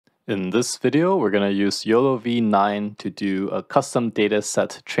In this video, we're going to use YOLOv9 to do a custom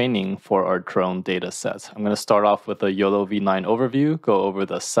dataset training for our drone dataset. I'm going to start off with a YOLOv9 overview, go over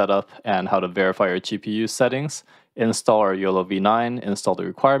the setup and how to verify your GPU settings, install our YOLOv9, install the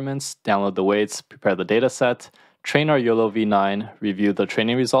requirements, download the weights, prepare the dataset, train our YOLOv9, review the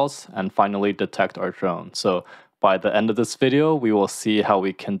training results, and finally detect our drone. So by the end of this video, we will see how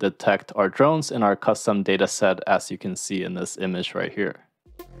we can detect our drones in our custom dataset, as you can see in this image right here.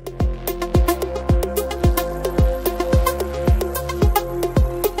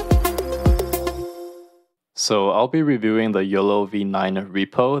 So I'll be reviewing the YOLOv9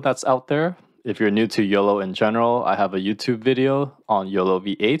 repo that's out there. If you're new to YOLO in general, I have a YouTube video on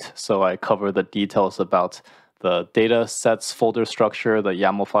YOLOv8, so I cover the details about the data sets folder structure, the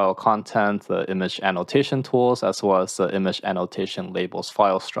YAML file content, the image annotation tools, as well as the image annotation labels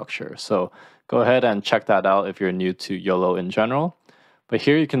file structure. So go ahead and check that out if you're new to YOLO in general. But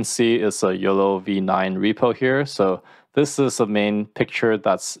here you can see it's a YOLOv9 repo here. So this is the main picture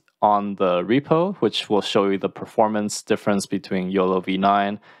that's on the repo, which will show you the performance difference between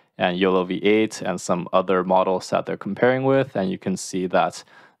YOLOv9 and YOLOv8 and some other models that they're comparing with. And you can see that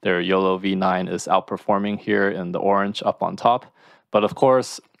their YOLOv9 is outperforming here in the orange up on top. But of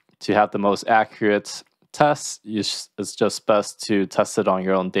course, to have the most accurate tests, it's just best to test it on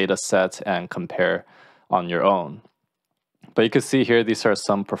your own data set and compare on your own. But you can see here, these are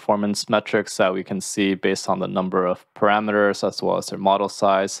some performance metrics that we can see based on the number of parameters as well as their model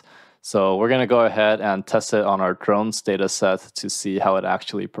size. So we're going to go ahead and test it on our drones data set to see how it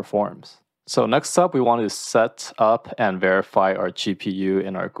actually performs. So next up, we want to set up and verify our GPU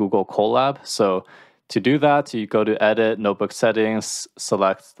in our Google Colab. So to do that, you go to Edit, Notebook Settings,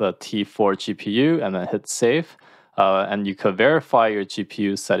 select the T4 GPU, and then hit Save. And you could verify your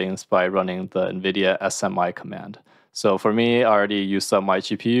GPU settings by running the NVIDIA SMI command. So for me, I already used up my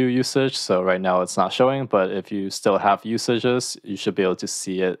GPU usage, so right now it's not showing, but if you still have usages, you should be able to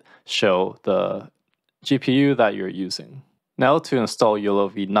see it show the GPU that you're using. Now to install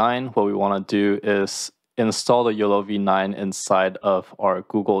YOLOv9, what we want to do is install the YOLOv9 inside of our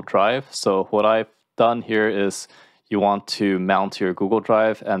Google Drive. So what I've done here is you want to mount your Google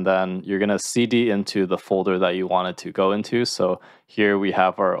Drive, and then you're going to CD into the folder that you want it to go into. So here we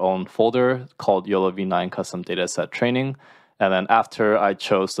have our own folder called YOLOv9 Custom Dataset Training. And then after I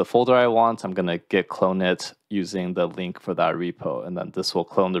chose the folder I want, I'm going to git clone it using the link for that repo. And then this will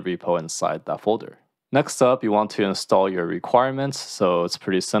clone the repo inside that folder. Next up, you want to install your requirements. So it's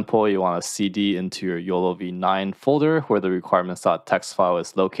pretty simple. You want to CD into your YOLOv9 folder where the requirements.txt file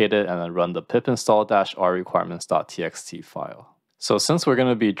is located, and then run the pip install -r requirements.txt file. So since we're going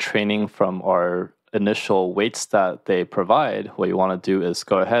to be training from our initial weights that they provide, what you want to do is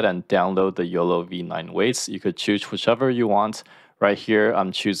go ahead and download the YOLOv9 weights. You could choose whichever you want. Right here,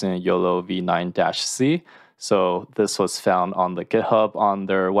 I'm choosing YOLOv9-C. So this was found on the GitHub on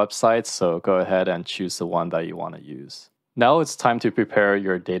their website, so go ahead and choose the one that you want to use. Now it's time to prepare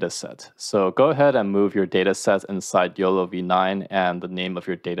your dataset. So go ahead and move your dataset inside YOLOv9 and the name of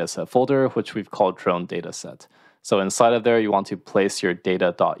your dataset folder, which we've called drone dataset. So inside of there, you want to place your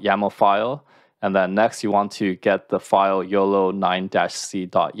data.yaml file, and then next you want to get the file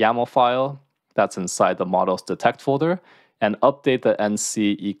YOLO9-C.yaml file. That's inside the models detect folder, and update the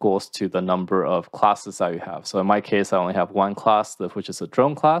NC equals to the number of classes that you have. So in my case, I only have one class, which is a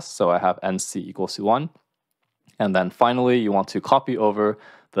drone class, so I have NC equals to 1. And then finally, you want to copy over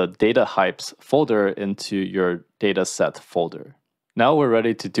the data hypes folder into your dataset folder. Now we're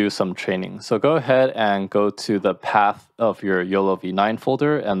ready to do some training. So go ahead and go to the path of your YOLOv9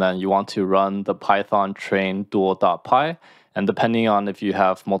 folder, and then you want to run the Python train dual.py. And depending on if you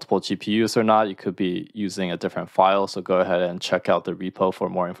have multiple GPUs or not, you could be using a different file. So go ahead and check out the repo for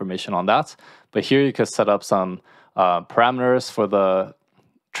more information on that. But here you could set up some parameters for the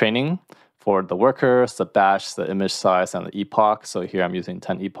training for the workers, the batch, the image size, and the epoch. So here I'm using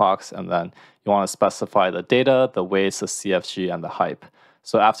 10 epochs. And then you want to specify the data, the weights, the CFG, and the hype.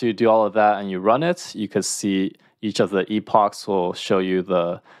 So after you do all of that and you run it, you could see each of the epochs will show you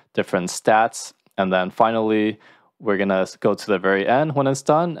the different stats. And then finally, we're going to go to the very end when it's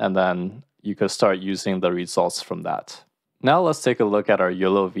done, and then you could start using the results from that. Now let's take a look at our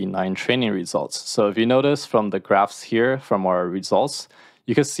YOLOv9 training results. So if you notice from the graphs here from our results,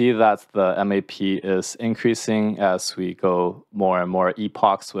 you can see that the MAP is increasing as we go more and more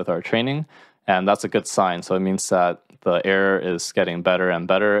epochs with our training, and that's a good sign. So it means that the error is getting better and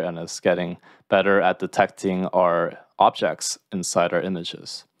better, and it's getting better at detecting our objects inside our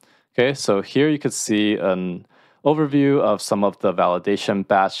images. Okay, so here you could see an overview of some of the validation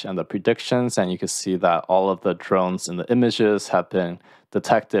batch and the predictions, and you can see that all of the drones in the images have been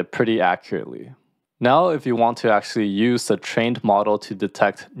detected pretty accurately. Now, if you want to actually use the trained model to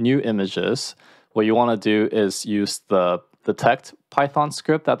detect new images, what you want to do is use the detect Python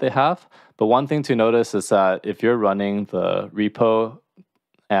script that they have. But one thing to notice is that if you're running the repo,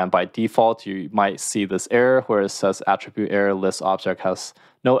 and by default, you might see this error where it says attribute error list object has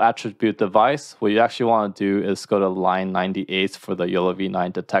no attribute device. What you actually want to do is go to line 98 for the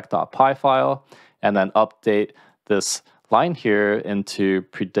YOLOv9 detect.py file, and then update this line here into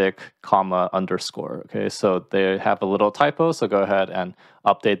predict, comma, underscore. Okay, so they have a little typo, so go ahead and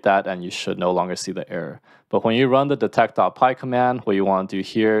update that, and you should no longer see the error. But when you run the detect.py command, what you want to do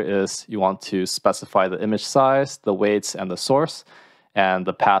here is you want to specify the image size, the weights, and the source, and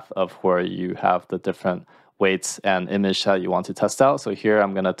the path of where you have the different weights and image that you want to test out. So here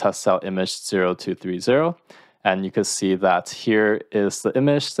I'm going to test out image 0230. And you can see that here is the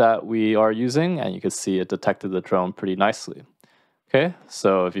image that we are using, and you can see it detected the drone pretty nicely. Okay,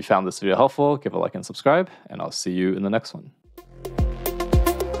 so if you found this video helpful, give a like and subscribe, and I'll see you in the next one.